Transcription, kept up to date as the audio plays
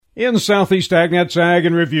In Southeast AgNet's Ag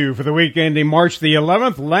in Review for the week ending March the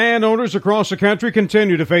 11th, landowners across the country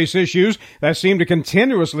continue to face issues that seem to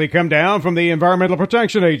continuously come down from the Environmental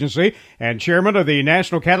Protection Agency. And Chairman of the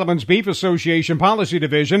National Cattlemen's Beef Association Policy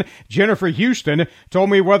Division, Jennifer Houston, told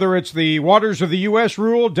me whether it's the waters of the U.S.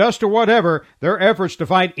 rule, dust, or whatever, their efforts to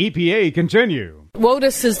fight EPA continue.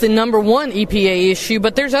 WOTUS is the number one EPA issue,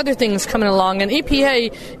 but there's other things coming along, and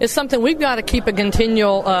EPA is something we've got to keep a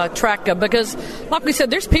continual track of because, like we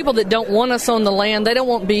said, there's people that don't want us on the land. They don't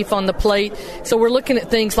want beef on the plate. So we're looking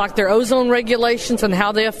at things like their ozone regulations and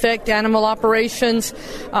how they affect animal operations,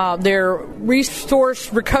 their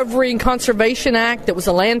Resource Recovery and Conservation Act that was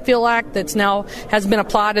a landfill act that's now has been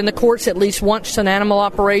applied in the courts at least once to an animal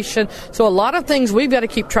operation. So a lot of things we've got to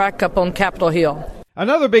keep track of on Capitol Hill.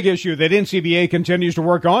 Another big issue that NCBA continues to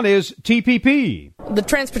work on is TPP. The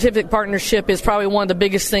Trans-Pacific Partnership is probably one of the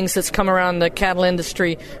biggest things that's come around the cattle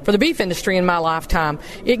industry, for the beef industry in my lifetime.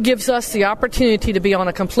 It gives us the opportunity to be on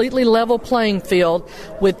a completely level playing field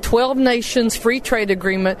with 12 nations free trade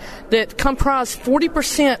agreement that comprise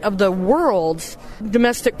 40% of the world's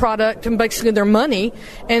domestic product and basically their money,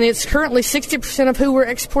 and it's currently 60% of who we're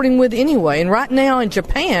exporting with anyway. And right now in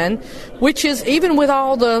Japan, which is, even with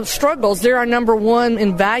all the struggles, they're our number one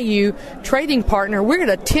in value trading partner, we're at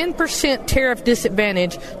a 10% tariff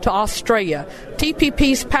disadvantage to Australia.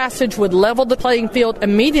 TPP's passage would level the playing field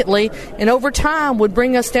immediately and over time would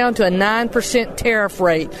bring us down to a 9% tariff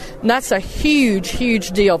rate. And that's a huge,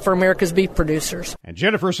 huge deal for America's beef producers. And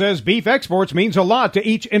Jennifer says beef exports means a lot to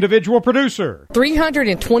each individual producer.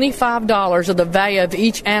 $325 of the value of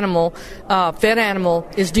each animal, fed animal,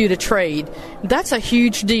 is due to trade. That's a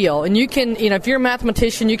huge deal. And you can, if you're a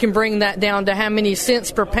mathematician, you can bring that down to how many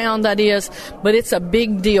cents per pound that is, but it's a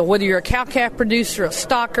big deal. Whether you're a cow-calf producer, a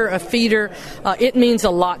stocker, a feeder, it means a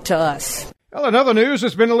lot to us. Well, in other news,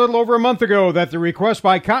 it's been a little over a month ago that the request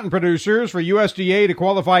by cotton producers for USDA to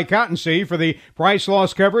qualify cottonseed for the price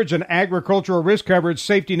loss coverage and agricultural risk coverage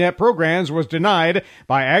safety net programs was denied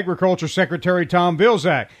by Agriculture Secretary Tom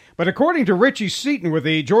Vilsack. But according to Richie Seaton with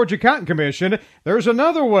the Georgia Cotton Commission, there's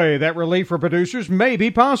another way that relief for producers may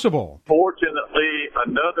be possible. Fortunately,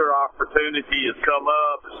 another opportunity has come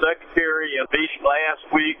up. The Secretary, in a meeting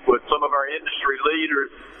last week with some of our industry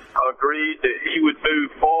leaders, agreed that he would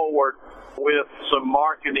move forward with some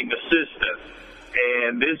marketing assistance.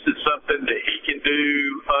 And this is something that he can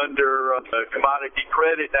do under the Commodity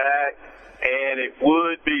Credit Act, and it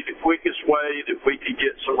would be the quickest way that we could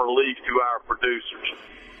get some relief to our producers.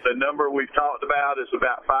 The number we've talked about is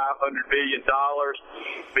about $500 million,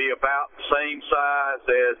 be about the same size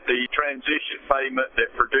as the transition payment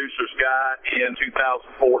that producers got in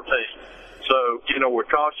 2014. So, we're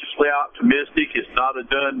cautiously optimistic. It's not a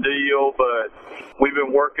done deal, but we've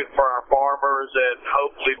been working for our farmers, and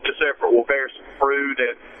hopefully this effort will bear some fruit,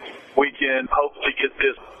 and we can hopefully get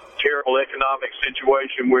this terrible economic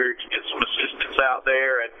situation where we get some assistance out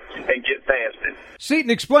there and get past it.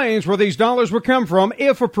 Seaton explains where these dollars would come from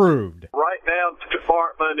if approved. Right now, the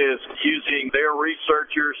department is using their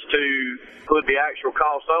researchers to put the actual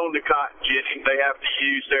cost on the cotton ginning. They have to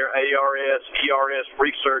use their ARS, ERS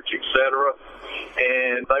research, etc.,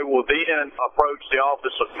 and they will then approach the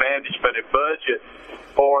Office of Management and Budget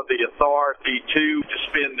for the authority to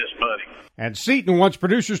spend this money. And Seaton wants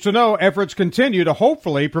producers to know efforts continue to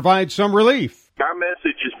hopefully provide some relief. Our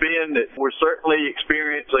message has been that we're certainly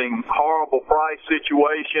experiencing horrible price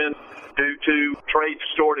situation due to trade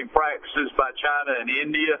distorting practices by China and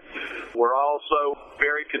India. We're also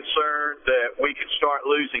very concerned that we could start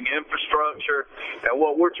losing infrastructure. And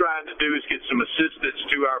what we're trying to do is get some assistance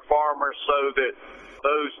to our farmers so that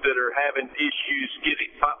those that are having issues getting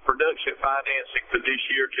production financing for this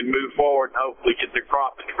year can move forward and hopefully get their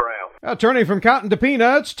crop in the ground. Now, turning from cotton to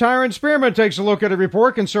peanuts, Tyron Spearman takes a look at a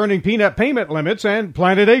report concerning peanut payment limits and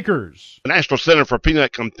planted acres. The National Center for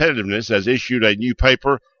Peanut Competitiveness has issued a new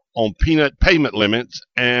paper on peanut payment limits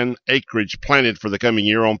and acreage planted for the coming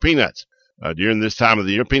year on peanuts. During this time of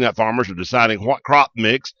the year, peanut farmers are deciding what crop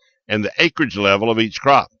mix and the acreage level of each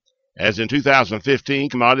crop. As in 2015,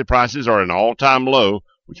 commodity prices are at an all-time low,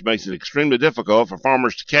 which makes it extremely difficult for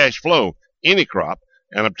farmers to cash flow any crop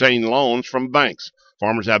and obtain loans from banks.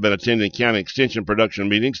 Farmers have been attending county extension production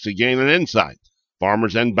meetings to gain an insight.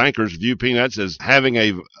 Farmers and bankers view peanuts as having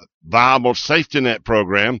a viable safety net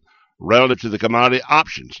program relative to the commodity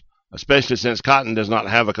options, especially since cotton does not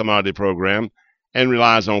have a commodity program and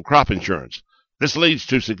relies on crop insurance. This leads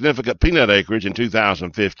to significant peanut acreage in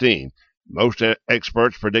 2015. Most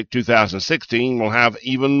experts predict 2016 will have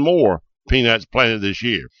even more peanuts planted this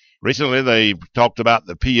year. Recently, they talked about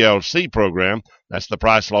the PLC program, that's the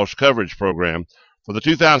Price Loss Coverage Program, For the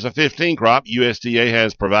 2015 crop, USDA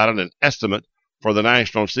has provided an estimate for the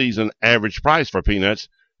national season average price for peanuts,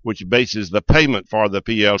 which bases the payment for the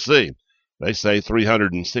PLC. They say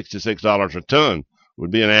 $366 a ton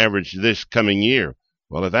would be an average this coming year.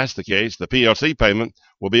 Well, if that's the case, the PLC payment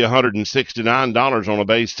will be $169 on a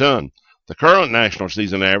base ton. The current national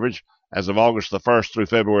season average, as of August the 1st through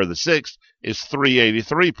February the 6th, is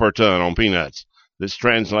 $383 per ton on peanuts. This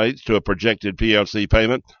translates to a projected PLC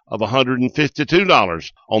payment of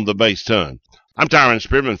 $152 on the base ton. I'm Tyron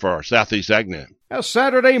Spearman for Southeast AgNet.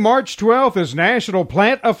 Saturday, March 12th is National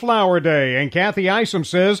Plant a Flower Day, and Kathy Isom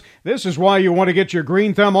says this is why you want to get your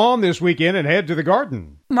green thumb on this weekend and head to the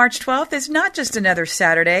garden. March 12th is not just another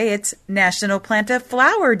Saturday, it's National Plant a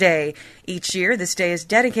Flower Day. Each year, this day is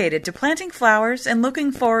dedicated to planting flowers and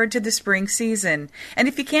looking forward to the spring season. And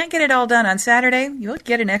if you can't get it all done on Saturday, you'll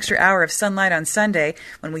get an extra hour of sunlight on Sunday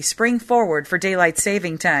when we spring forward for daylight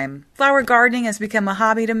saving time. Flower gardening has become a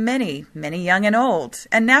hobby to many, many young and old,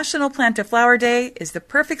 and National Plant a Flower Day is the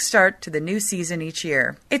perfect start to the new season each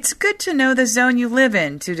year. It's good to know the zone you live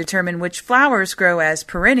in to determine which flowers grow as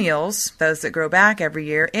perennials, those that grow back every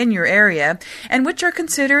year in your area, and which are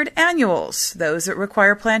considered annuals, those that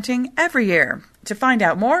require planting every year. To find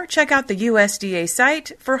out more, check out the USDA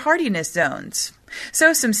site for hardiness zones.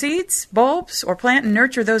 Sow some seeds, bulbs, or plant and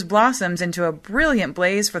nurture those blossoms into a brilliant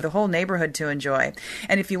blaze for the whole neighborhood to enjoy.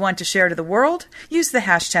 And if you want to share to the world, use the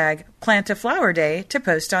hashtag #PlantAFlowerDay to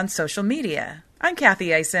post on social media. I'm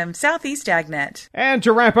Kathy Isom, Southeast AgNet. And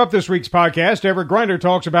to wrap up this week's podcast, Everett Grinder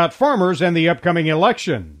talks about farmers and the upcoming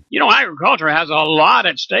election. You know, agriculture has a lot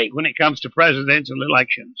at stake when it comes to presidential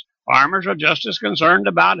elections. Farmers are just as concerned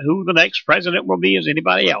about who the next president will be as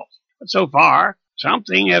anybody else. But so far,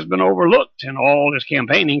 something has been overlooked in all this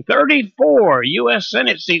campaigning. 34 U.S.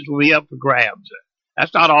 Senate seats will be up for grabs.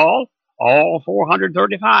 That's not all. All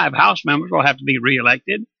 435 House members will have to be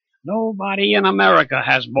reelected. Nobody in America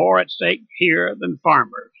has more at stake here than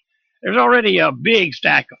farmers. There's already a big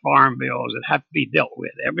stack of farm bills that have to be dealt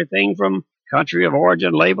with, everything from country of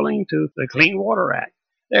origin labeling to the Clean Water Act.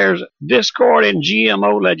 There's discord in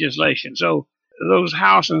GMO legislation, so those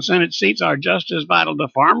House and Senate seats are just as vital to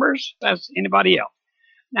farmers as anybody else.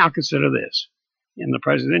 Now consider this. In the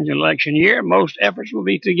presidential election year, most efforts will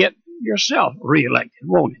be to get yourself reelected,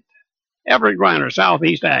 won't it? Everett Grinder,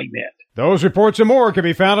 Southeast AgNet. Those reports and more can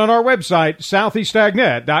be found on our website,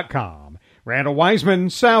 southeastagnet.com. Randall Wiseman,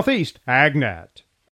 Southeast AgNet.